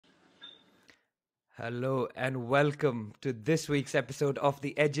Hello and welcome to this week's episode of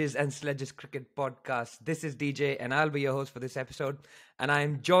the Edges and Sledges Cricket Podcast. This is DJ and I'll be your host for this episode. And I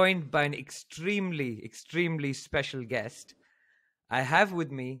am joined by an extremely special guest. I have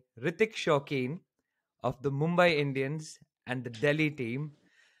with me Hrithik Shokeen of the Mumbai Indians and the Delhi team.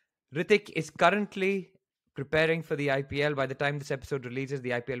 Hrithik is currently preparing for the IPL. By the time this episode releases,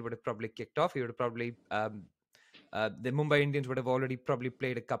 the IPL would have probably kicked off. He would have probably the Mumbai Indians would have already probably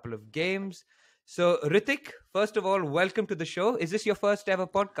played a couple of games. So, Hrithik, first of all, welcome to the show. Is this your first ever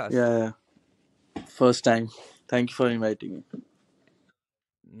podcast? Yeah. First time. Thank you for inviting me.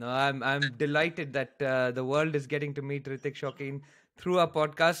 No, I'm delighted that the world is getting to meet Hrithik Shokeen through our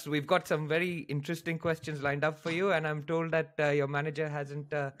podcast. We've got some very interesting questions lined up for you, and I'm told that your manager hasn't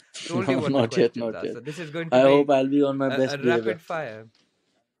told you No, what the not yet, questions not are. yet. So this is going to I be hope I'll be on my a best behavior. rapid fire.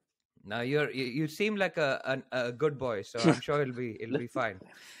 Now you seem like a good boy, so I'm sure it'll be fine.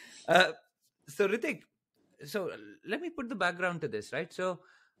 So Hrithik, so let me put the background to this, right? So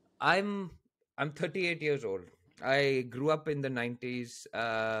I'm 38 years old. I grew up in the 90s.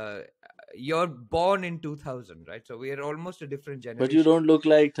 You're born in 2000, right? So we are almost a different generation. But you don't look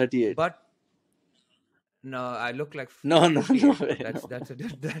like 38. But no, I look like No, 58. way, That's a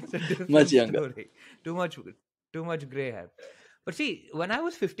different Much younger. story. Too much gray hair. But see, when I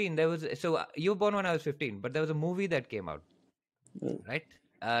was 15, you were born when I was 15, but there was a movie that came out, right?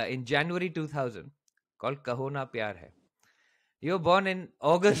 In January 2000 called Kaho Na Pyar Hai. You were born in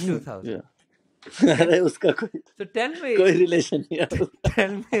August 2000. Yeah. अरे उसका So tell me, कोई relation नहीं है.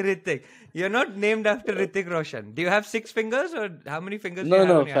 tell me, Hrithik, you're not named after Hrithik Roshan. Do you have 6 fingers or how many fingers do you have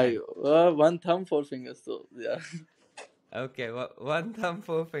No, on your 5. hand? One thumb, 4 fingers. So yeah. Okay, one thumb,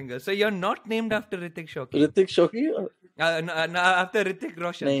 4 fingers. So you're not named after Hrithik Shokeen. Hrithik शौकी No, after Hrithik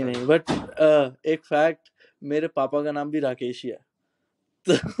Roshan. नहीं sorry. नहीं but एक fact मेरे पापा का नाम भी राकेश ही है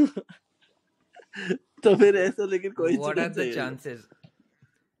तो फिर ऐसा लेकिन कोई What are the chances?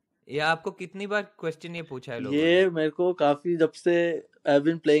 ये आपको कितनी बार क्वेश्चन ये पूछा है लोगों ने? ये मेरे को काफी जब से आई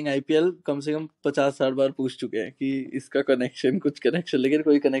बीन प्लेइंग आईपीएल कम से कम 50-60 बार पूछ चुके हैं कि इसका कुछ कनेक्शन लेकिन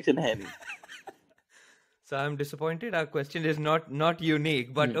कोई कनेक्शन है नहीं. So I'm disappointed. Our question is not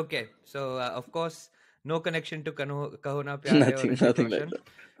unique, but okay. So of course, no connection to Kaho Na Pyar Hai or Hrithik Nothing like Roshan. that.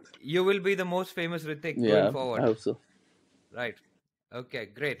 You will be the most famous Hrithik Yeah, going forward. I hope so. Right. Okay,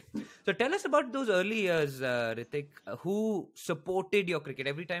 great. So tell us about those early years, Hrithik. Who supported your cricket?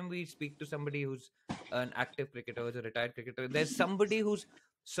 Every time we speak to somebody who's an active cricketer, who's a retired cricketer, there's somebody who's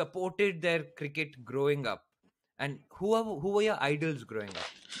supported their cricket growing up. And who were your idols growing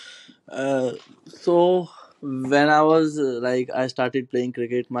up? So when I was I started playing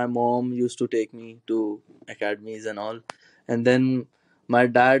cricket, my mom used to take me to academies and all, and then my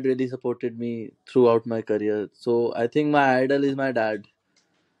dad really supported me throughout my career. So I think my idol is my dad,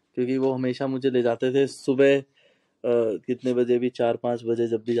 क्योंकि वो हमेशा मुझे ले जाते थे सुबह कितने बजे भी 4-5 बजे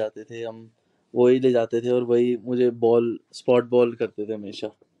जब भी जाते थे हम वही ले जाते थे और वही मुझे स्पॉट बॉल करते थे हमेशा.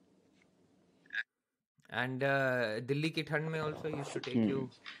 And Delhi की ठंड में also used to take you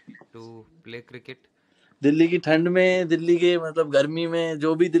to play cricket. Delhi की ठंड में दिल्ली के मतलब गर्मी में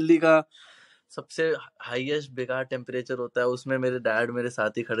जो भी दिल्ली का सबसे हाईएस्ट बेकार टेम्परेचर होता है उसमें मेरे डैड मेरे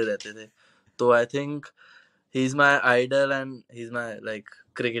साथ ही खड़े रहते थे. तो I think he is my idol and he is my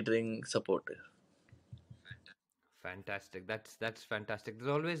cricketing supporter. Fantastic. That's fantastic.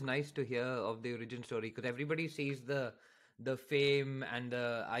 It's always nice to hear of the origin story because everybody sees the fame and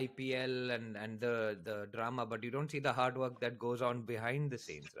the IPL and the drama, but you don't see the hard work that goes on behind the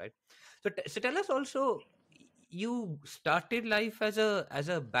scenes, right? So tell us also, you started life as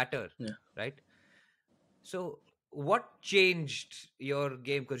a batter, right? So what changed your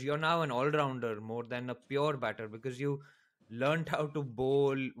game? Because you're now an all-rounder more than a pure batter because you learned how to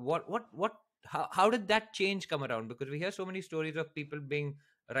bowl. How did that change come around? Because we hear so many stories of people being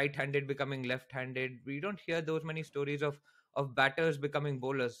right-handed becoming left-handed. We don't hear those many stories of batters becoming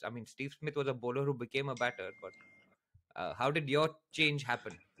bowlers. I mean, Steve Smith was a bowler who became a batter, but how did your change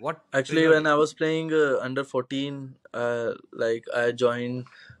happen? Actually, when I was playing under 14, I joined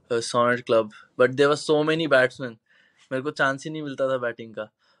a Sonnet club, but there were so many batsmen. मेरे को chance ही नहीं मिलता था batting का.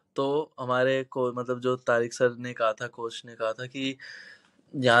 तो हमारे को मतलब जो तारिक सर ने कहा था, कोच ने कहा था कि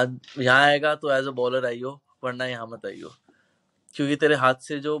यहाँ आएगा तो एज अ बॉलर आइयो वरना यहाँ मत आइयो क्योंकि तेरे हाथ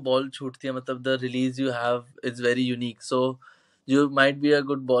से जो बॉल छूटती है मतलब the release you have is very unique. So you might be a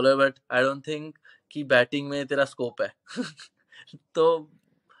good bowler but I don't think कि बैटिंग में तेरा स्कोप है. तो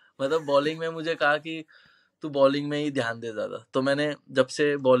मतलब बॉलिंग में मुझे कहा कि तू बॉलिंग में ही ध्यान दे ज्यादा. तो मैंने जब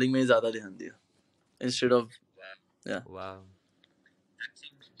से बॉलिंग में ही ज्यादा ध्यान दिया instead of. Wow.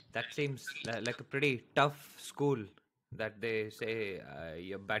 That seems like a pretty tough school that they say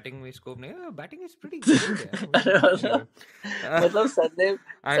your batting में scope नहीं है. Batting is pretty good, yeah. अरे Anyway, मतलब uh, मतलब सर I ने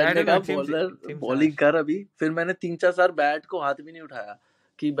don't know. कहा It bowler seems bowling harsh. कर अभी, फिर मैंने 3-4 साल बैट को हाथ भी नहीं उठाया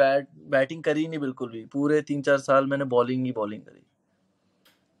कि बैटिंग करी नहीं बिल्कुल भी, पूरे 3-4 साल मैंने बॉलिंग ही बॉलिंग करी.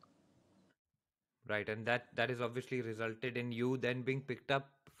 Right, and that is obviously resulted in you then being picked up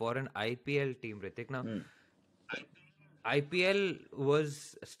for an IPL team, Hrithik. Now, Hmm. IPL was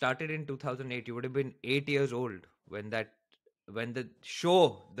started in 2008. You would have been 8 years old when the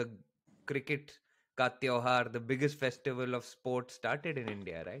show, the cricket ka tyohar, the biggest festival of sport started in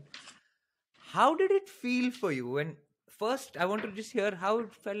India, right? How did it feel for you? And first, I want to just hear how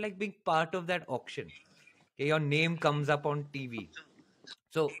it felt like being part of that auction. Okay, your name comes up on TV.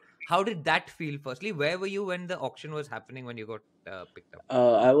 So, how did that feel? Firstly, where were you when the auction was happening when you got picked up?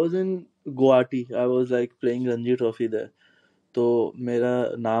 I was in Guwahati. I was like playing Ranji Trophy there. तो मेरा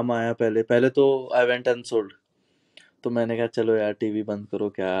नाम आया पहले पहले तो I went unsold. तो मैंने कहा चलो यार टीवी बंद करो,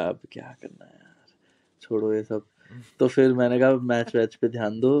 क्या अब क्या करना है यार, छोड़ो ये सब. तो फिर मैंने कहा मैच वैच पे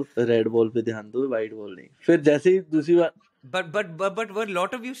ध्यान दो, रेड बॉल पे ध्यान दो, वाइट बॉल नहीं. फिर जैसे ही दूसरी बार, But were a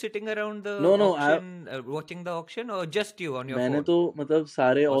lot of you sitting around the no no auction, watching the auction, or just you on your मैंने phone तो मतलब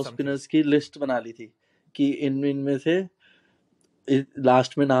सारे or ऑफ something? स्पिनर्स की लिस्ट बना ली थी कि इन इनमें से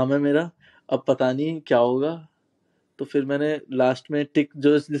लास्ट में नाम है मेरा, अब पता नहीं क्या होगा. तो फिर मैंने लास्ट में टिक,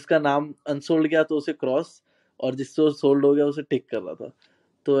 जो जिसका नाम अनसोल्ड गया तो उसे क्रॉस, और जिससे सोल्ड हो गया उसे टिक कर रहा था.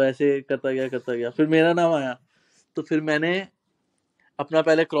 तो ऐसे करता गया, फिर मेरा नाम आया. तो फिर मैंने अपना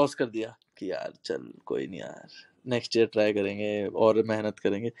पहले क्रॉस कर दिया कि यार चल कोई नहीं यार, नेक्स्ट ईयर ट्राई करेंगे और मेहनत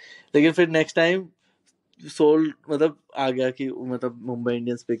करेंगे. लेकिन फिर नेक्स्ट टाइम सोल्ड मतलब आ गया कि मतलब मुंबई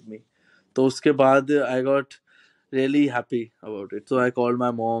इंडियंस पिक मी. तो उसके बाद I got really happy about it. So I called my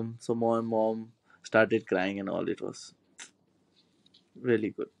mom. So my mom started crying and all. It was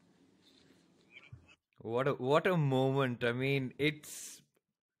really good. What a moment! I mean, it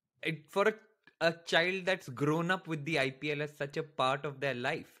for a child that's grown up with the IPL as such a part of their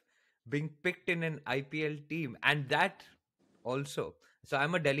life, being picked in an IPL team, and that also. So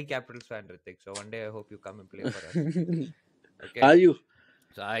I'm a Delhi Capitals fan, Hrithik. So one day I hope you come and play for us. Okay. Are you?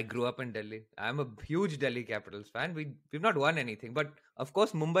 So I grew up in Delhi. I'm a huge Delhi Capitals fan. We've not won anything, but of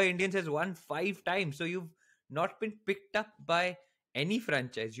course Mumbai Indians has won 5 times. So you've not been picked up by any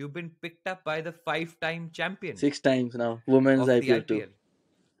franchise. You've been picked up by the 5-time champion 6 times now. Women's of the IPL too. IPL.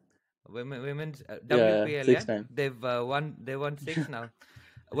 Women's Yeah, WPL, yeah. 6 times. They've won. They won 6 now.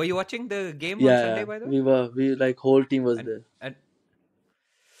 Were you watching the game on Yeah, Sunday, yeah. by the way? We like whole team was And there. and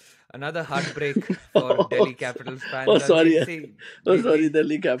another heartbreak for Oh, Delhi Capitals oh fans. I mean, sorry. see, Oh we sorry, we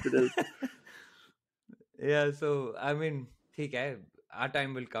Delhi Capitals. yeah. So I mean, ठीक है, our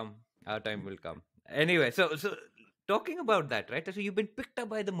time will come. Our time will come. Anyway, so talking about that, right? So you've been picked up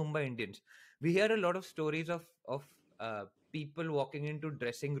by the Mumbai Indians. We hear a lot of stories of people walking into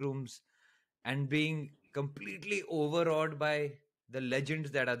dressing rooms and being completely overawed by the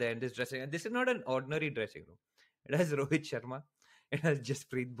legends that are there in this dressing. And this is not an ordinary dressing room. It has Rohit Sharma. It has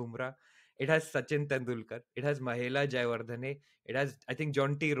Jasprit Bumrah. It has Sachin Tendulkar. It has Mahela Jayawardene. It has, I think,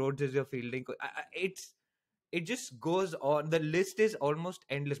 John T. Rhodes is your fielding coach. It just goes on. The list is almost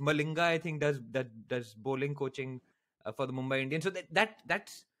endless. Malinga, I think, does bowling coaching for the Mumbai Indians. So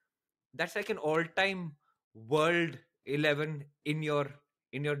that's like an all-time world 11 in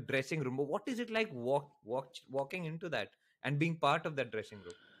your dressing room. But what is it like walking into that and being part of that dressing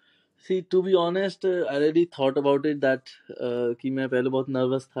room? See, to be honest, I already thought about it that कि मैं पहले बहुत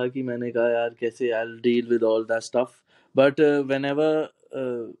nervous था कि मैंने कहा यार कैसे I'll deal with all that stuff. But when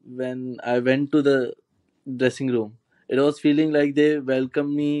I went to the dressing room, it was feeling like they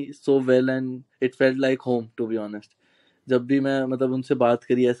welcomed me so well and it felt like home, to be honest. जब भी मैं मतलब उनसे बात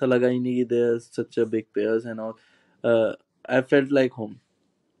करी, ऐसा लगा ही नहीं कि they are such a big players and all. I felt like home.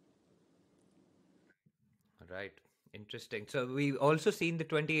 Right. Interesting. So we also seen the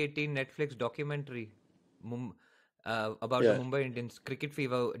 2018 Netflix documentary about the Yeah. Mumbai Indians cricket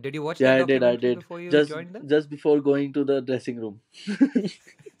fever. Did you watch Yeah, that I did. I documentary did. before you Just joined them? just before going to the dressing room.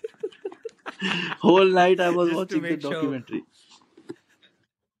 Whole night I was Just to watching the make sure documentary.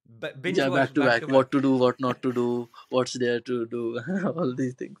 binge Yeah, back watched to back back. to back. What to do, what not to do, what's there to do, all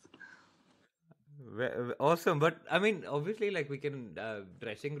these things. Awesome, but I mean, obviously, like we can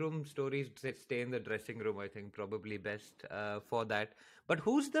dressing room stories stay in the dressing room. I think probably best for that. But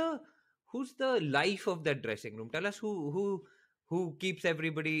who's the life of that dressing room? Tell us who keeps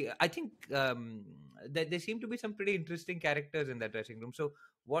everybody. I think there seem to be some pretty interesting characters in that dressing room. So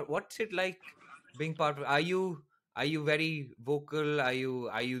what's it like being part of? Are you very vocal? Are you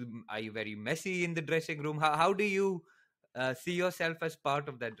very messy in the dressing room? How do you see yourself as part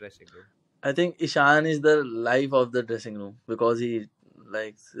of that dressing room? I think Ishan is the life of the dressing room because he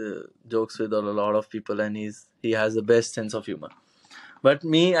likes jokes with a lot of people, and he has the best sense of humor. But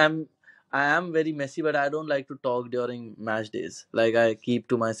me, I am very messy, but I don't like to talk during match days. Like I keep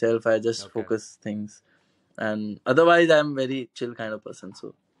to myself. I just Okay. focus things, and otherwise I'm very chill kind of person.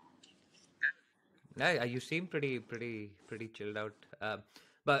 So Yeah, you seem pretty chilled out.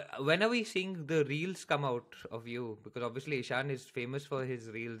 But when are we seeing the reels come out of you? Because obviously Ishan is famous for his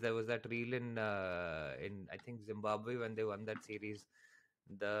reels. There was that reel in I think Zimbabwe when they won that series,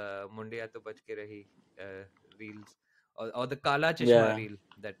 the Mundiya to bach ke rahi reels, or the Kala Chashma yeah, reel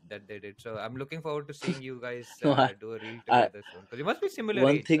that they did. So I'm looking forward to seeing you guys no, do a reel I together soon. Because you must be similar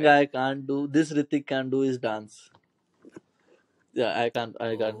one age, thing right? I can't do. This Hrithik can do is dance. Yeah, I can't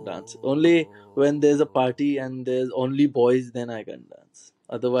dance. Only when there's a Oh. party and there's only boys, then I can dance.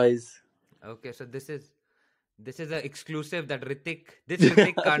 Otherwise, Okay, so this is a exclusive that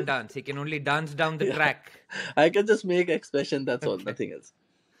Hrithik can't dance. He can only dance down the yeah, track. I can just make expression. That's all. Okay. Nothing else.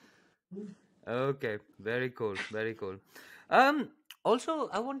 Okay. Very cool. Very cool. Um. Also,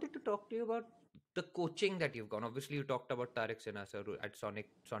 I wanted to talk to you about the coaching that you've gone. Obviously, you talked about Tariq Sinha sir at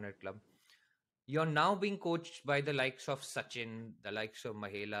Sonnet Club. You're now being coached by the likes of Sachin, the likes of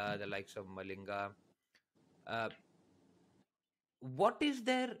Mahela, the likes of Malinga. Uh, what is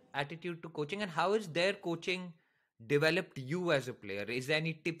their attitude to coaching, and how is their coaching developed you as a player? Is there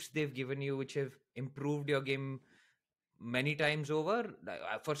any tips they've given you which have improved your game many times over?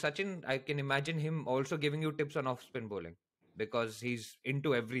 For Sachin, I can imagine him also giving you tips on off spin bowling because he's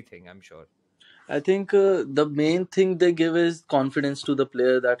into everything, I'm sure. I think the main thing they give is confidence to the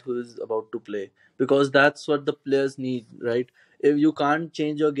player that who is about to play, because that's what the players need, right? If you can't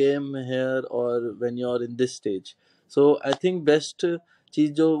change your game here or when you're in this stage, so I think best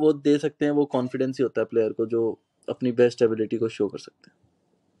चीज जो वो दे सकते हैं वो confidence ही होता है player को जो अपनी बेस्ट एबिलिटी को शो कर सकते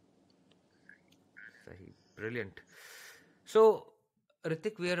Sahi. Brilliant. So,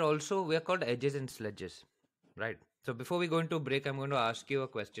 Ritik, we are called Edges and Sledges, right? So before we go into break, I'm going to ask you a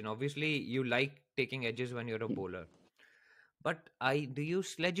question. Obviously, you like taking edges when you're a bowler. But I do you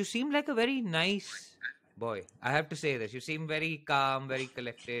sledge? You seem like a very nice boy. I have to say this. You seem very calm, very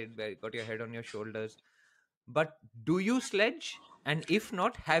collected, got your head on your shoulders. But do you sledge? And if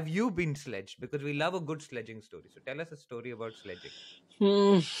not, have you been sledged? Because we love a good sledging story. So tell us a story about sledging.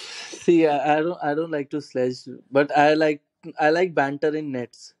 हैं. See, I don't like to sledge, but I like banter in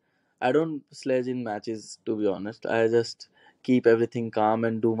nets. I don't sledge in matches, to be honest. I just keep everything calm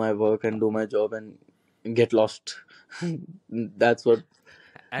and do my work and do my job and get lost. that's what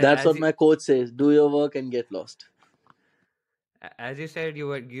that's As what you, my coach says. Do your work and get lost. as you said,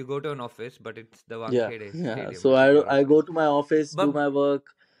 you go to an office, but it's the Yeah, Wankhede yeah. Stadium, So which is your I go office. to my office, do But my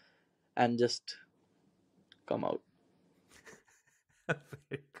work, and just come out.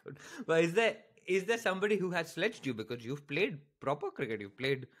 very good. But is there somebody who has sledged you because you've played proper cricket? You've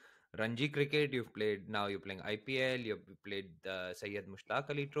played Ranji cricket. You're playing IPL. You've played the Syed Mushtaq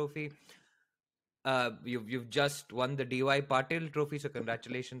Ali Trophy. You've just won the DY Patil Trophy, so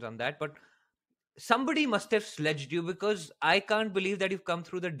congratulations on that. But somebody must have sledged you because I can't believe that you've come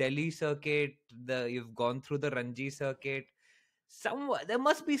through the Delhi circuit. You've gone through the Ranji circuit. There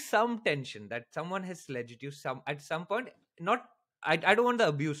must be some tension that someone has sledged you some at some point. Not I don't want the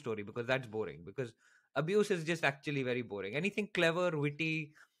abuse story because that's boring, because abuse is just actually very boring. Anything clever,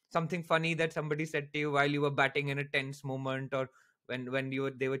 witty, something funny that somebody said to you while you were batting in a tense moment, or when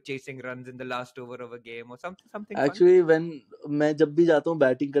they were chasing runs in the last over of a game, or something fun. Actually when मैं जब भी जाता हूँ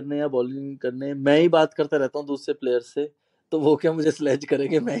batting करने या bowling करने, मैं ही बात करता रहता हूँ दूसरे प्लेयर से, तो वो क्या मुझे स्लेज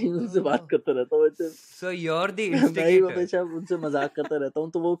करेंगे? मैं ही उनसे बात Oh, करता रहता हूँ वैसे. so you're the मैं ही instigator. हमेशा उनसे मजाक करता रहता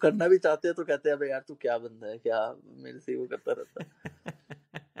हूँ, तो वो करना भी चाहते हैं तो कहते हैं अबे यार तू क्या बंदा है क्या, मेरे से ही वो करता रहता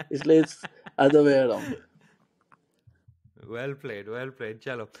है, इसलिए it's other way around. Well played, well played.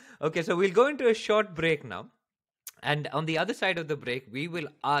 Chalo. Okay, so we'll go into a short break now. And on the other side of the break, we will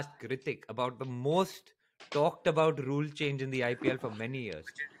ask Hrithik about the most talked about rule change in the IPL for many years,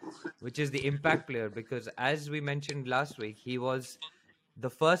 which is the impact player. Because as we mentioned last week, he was the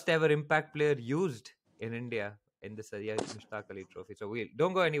first ever impact player used in India in the Syed Mushtaq Ali Trophy. So we'll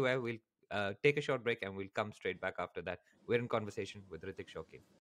don't go anywhere. We'll take a short break and we'll come straight back after that. We're in conversation with Hrithik Shokeen.